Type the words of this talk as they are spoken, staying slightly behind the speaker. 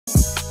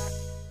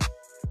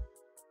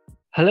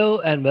Hello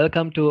and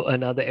welcome to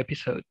another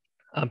episode.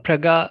 I'm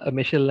Praga, a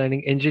machine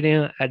learning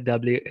engineer at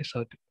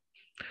WSO2.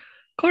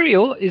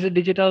 Choreo is a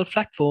digital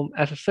platform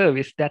as a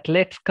service that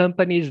lets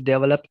companies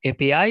develop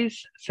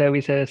APIs,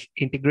 services,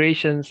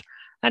 integrations,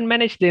 and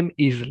manage them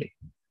easily.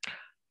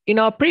 In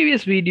our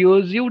previous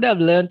videos, you would have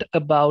learned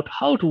about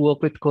how to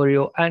work with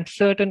Choreo and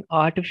certain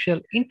artificial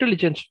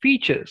intelligence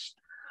features,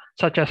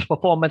 such as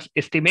performance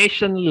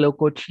estimation,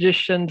 low-code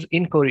suggestions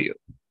in Choreo.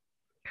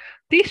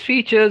 These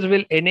features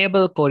will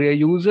enable Choreo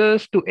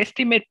users to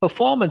estimate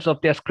performance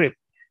of their script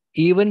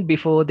even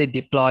before they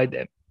deploy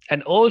them.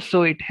 And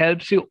also it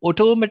helps you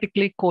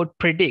automatically code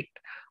predict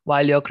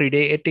while you're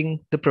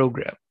creating the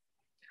program.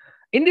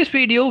 In this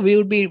video, we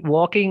will be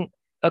walking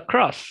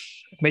across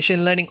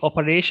machine learning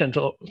operations,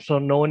 also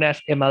known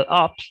as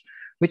MLOps,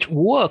 which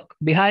work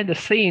behind the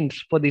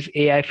scenes for these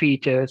AI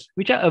features,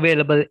 which are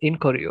available in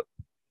Choreo.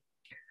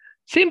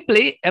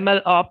 Simply,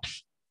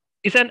 MLOps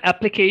is an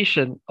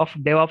application of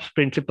DevOps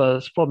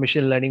principles for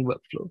machine learning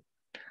workflow.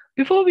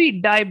 Before we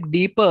dive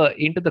deeper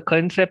into the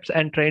concepts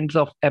and trends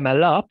of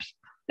MLOps,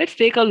 let's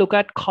take a look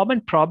at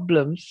common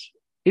problems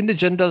in the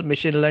general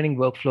machine learning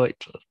workflow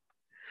itself.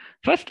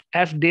 First,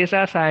 as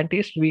data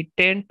scientists, we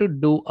tend to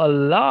do a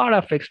lot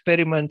of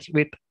experiments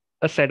with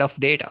a set of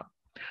data.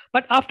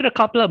 But after a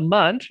couple of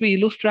months, we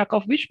lose track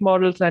of which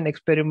models and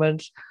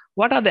experiments,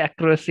 what are the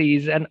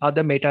accuracies and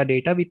other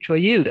metadata which were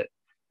yielded.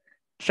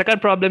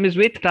 Second problem is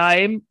with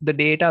time, the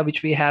data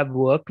which we have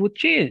worked would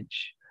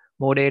change.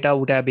 More data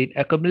would have been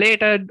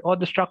accumulated, or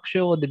the structure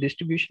or the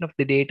distribution of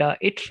the data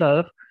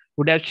itself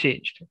would have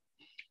changed.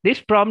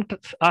 This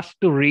prompts us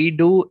to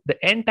redo the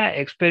entire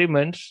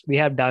experiments we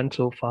have done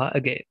so far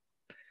again.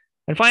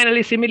 And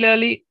finally,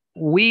 similarly,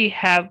 we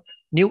have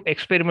new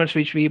experiments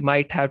which we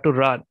might have to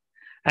run.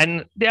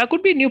 And there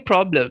could be new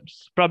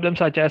problems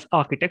such as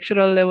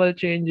architectural level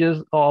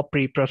changes or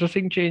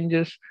pre-processing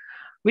changes,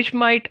 which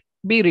might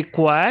be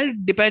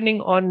required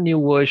depending on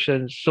new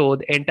versions. So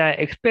the entire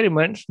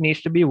experiments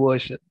needs to be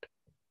versioned.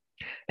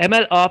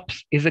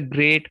 MLOps is a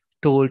great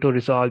tool to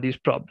resolve these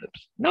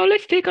problems. Now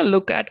let's take a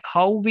look at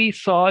how we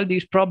solve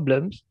these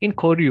problems in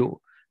Choreo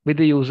with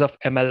the use of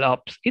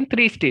MLOps in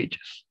 3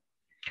 stages: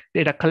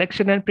 data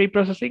collection and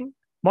pre-processing,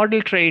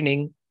 model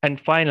training,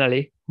 and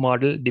finally,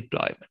 model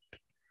deployment.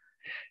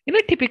 In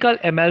a typical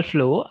ML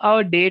flow,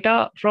 our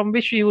data from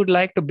which we would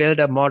like to build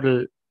a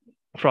model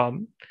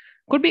from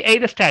could be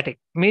either static,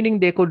 meaning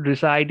they could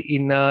reside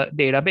in a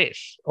database,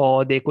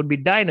 or they could be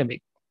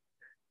dynamic,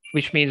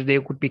 which means they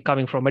could be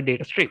coming from a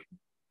data stream.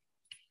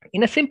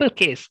 In a simple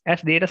case,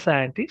 as data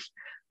scientists,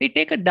 we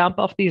take a dump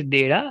of this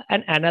data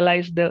and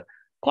analyze the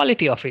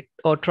quality of it,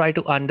 or try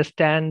to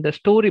understand the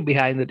story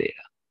behind the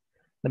data.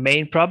 The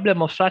main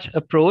problem of such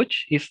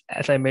approach is,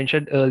 as I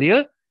mentioned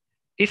earlier,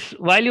 is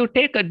while you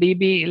take a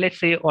DB,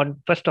 let's say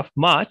on 1st of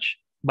March,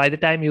 by the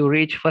time you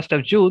reach 1st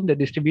of June, the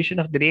distribution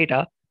of the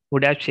data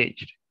would have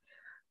changed.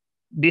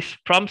 This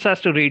prompts us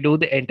to redo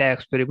the entire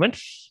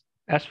experiments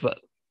as well.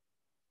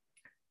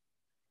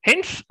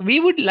 Hence,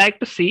 we would like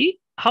to see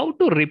how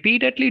to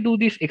repeatedly do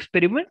this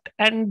experiment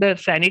and the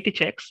sanity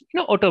checks in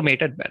an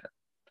automated manner.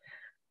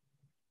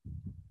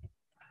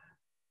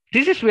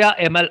 This is where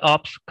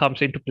MLOps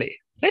comes into play.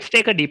 Let's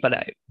take a deeper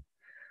dive.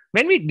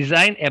 When we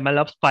design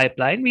MLOps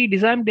pipeline, we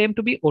design them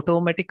to be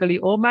automatically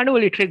or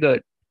manually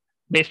triggered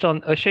based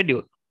on a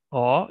schedule,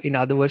 or in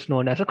other words,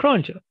 known as a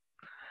cron job.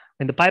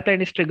 When the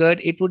pipeline is triggered,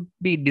 it would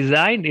be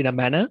designed in a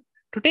manner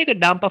to take a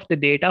dump of the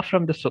data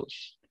from the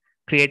source,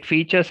 create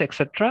features,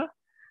 etc.,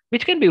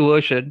 which can be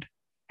versioned,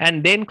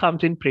 and then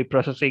comes in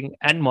pre-processing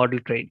and model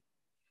training.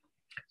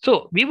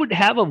 So we would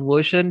have a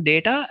version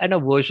data and a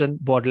version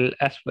model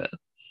as well.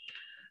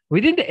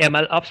 Within the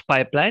MLOps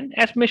pipeline,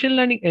 as machine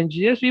learning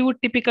engineers, we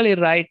would typically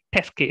write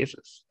test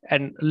cases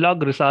and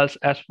log results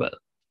as well.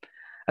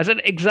 As an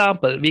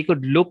example, we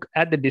could look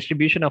at the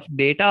distribution of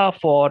data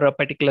for a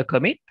particular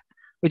commit,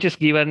 which is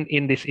given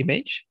in this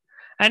image.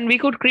 And we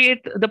could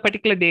create the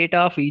particular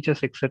data,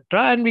 features, etc.,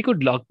 and we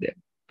could log them.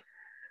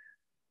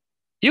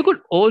 You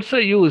could also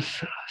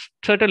use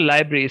certain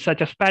libraries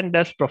such as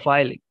pandas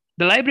profiling.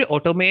 The library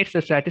automates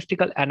the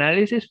statistical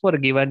analysis for a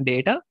given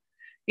data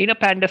in a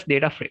pandas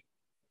data frame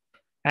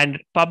and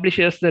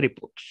publishes the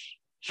reports.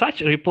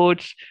 Such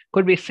reports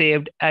could be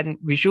saved and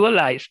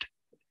visualized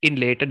in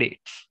later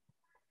dates.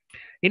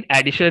 In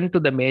addition to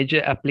the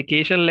major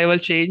application level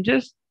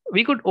changes,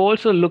 we could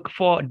also look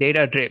for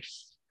data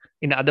drifts.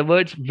 In other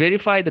words,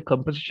 verify the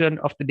composition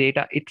of the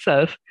data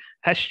itself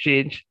has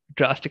changed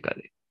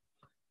drastically.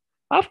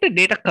 After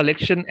data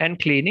collection and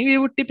cleaning, we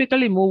would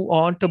typically move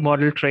on to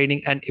model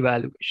training and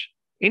evaluation.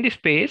 In this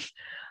space,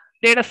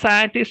 data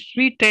scientists,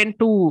 we tend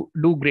to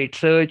do grade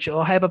search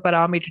or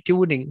hyperparameter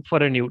tuning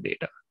for a new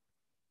data.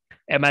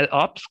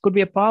 MLOps could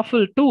be a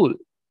powerful tool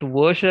to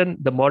version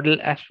the model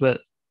as well.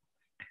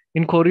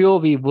 In Choreo,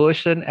 we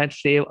version and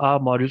save our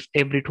models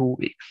every 2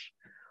 weeks.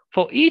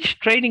 For each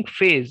training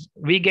phase,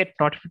 we get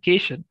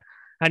notification,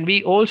 and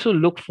we also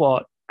look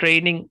for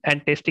training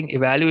and testing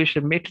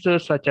evaluation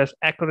methods such as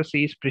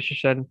accuracies,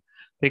 precision,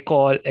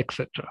 recall,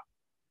 etc.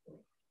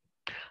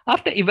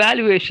 After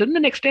evaluation, the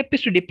next step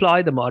is to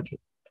deploy the model.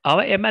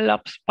 Our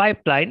MLOps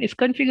pipeline is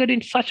configured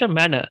in such a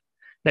manner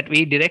that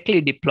we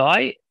directly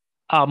deploy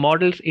our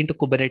models into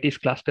Kubernetes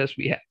clusters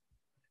we have.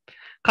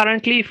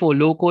 Currently, for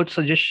low-code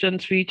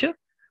suggestions feature,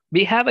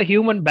 we have a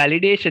human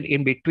validation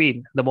in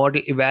between the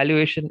model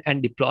evaluation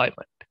and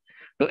deployment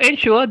to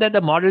ensure that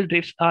the model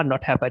drifts are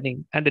not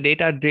happening and the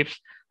data drifts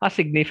are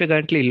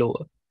significantly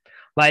lower,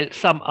 while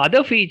some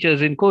other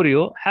features in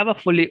Choreo have a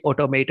fully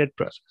automated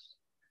process.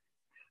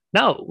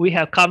 Now we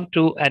have come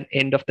to an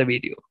end of the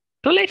video.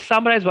 So let's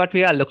summarize what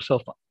we have looked so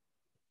far.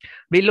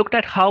 We looked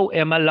at how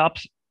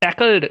MLOps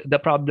tackled the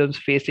problems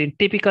faced in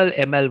typical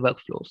ML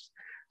workflows,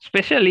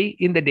 especially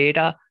in the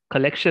data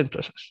collection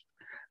process.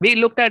 We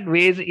looked at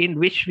ways in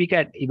which we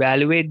can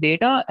evaluate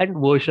data and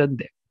version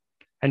them.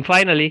 And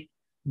finally,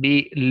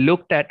 we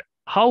looked at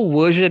how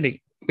versioning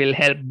will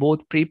help both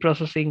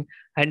pre-processing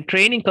and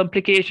training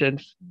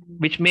complications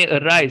which may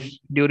arise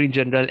during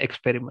general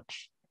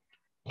experiments.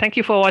 Thank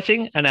you for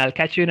watching, and I'll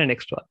catch you in the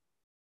next one.